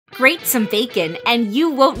Grate some bacon and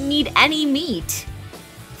you won't need any meat.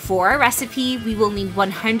 For our recipe, we will need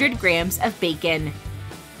 100 grams of bacon.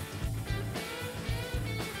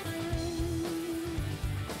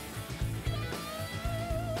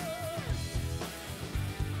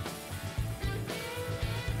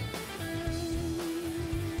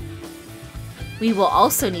 We will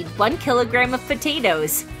also need 1 kilogram of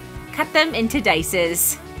potatoes. Cut them into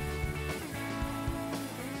dices.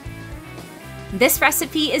 This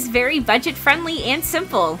recipe is very budget-friendly and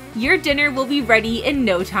simple. Your dinner will be ready in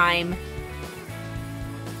no time.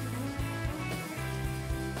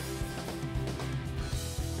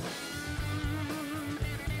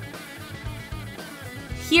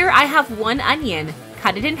 Here I have 1 onion.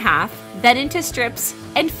 Cut it in half, then into strips,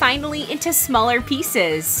 and finally into smaller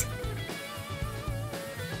pieces.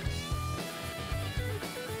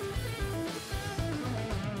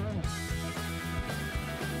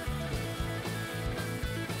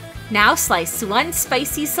 Now slice 1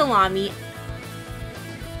 spicy salami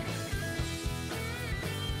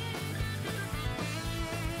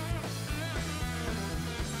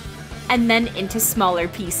and then into smaller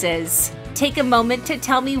pieces. Take a moment to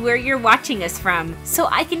tell me where you're watching us from, so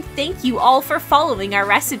I can thank you all for following our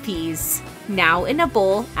recipes. Now in a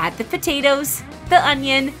bowl, add the potatoes, the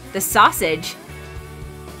onion, the sausage,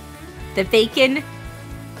 the bacon,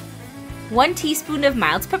 1 teaspoon of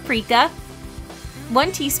mild paprika,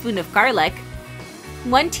 1 teaspoon of garlic,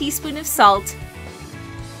 1 teaspoon of salt,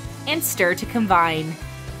 and stir to combine.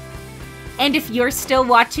 And if you're still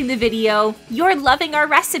watching the video, you're loving our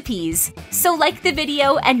recipes. So like the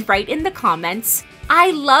video and write in the comments,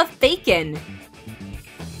 "I love bacon."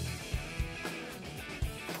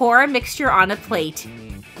 Pour our mixture on a plate.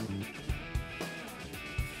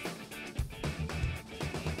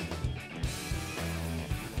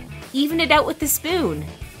 Even it out with a spoon.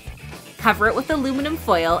 Cover it with aluminum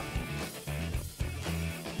foil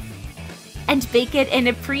and bake it in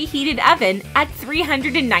a preheated oven at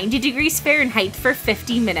 390 degrees Fahrenheit for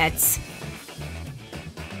 50 minutes.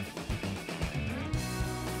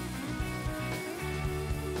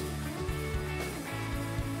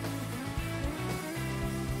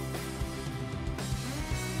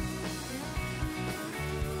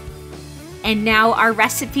 And now our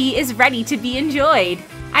recipe is ready to be enjoyed.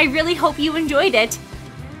 I really hope you enjoyed it.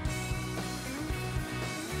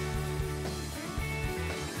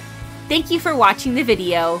 Thank you for watching the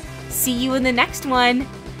video. See you in the next one.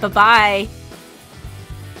 Bye-bye.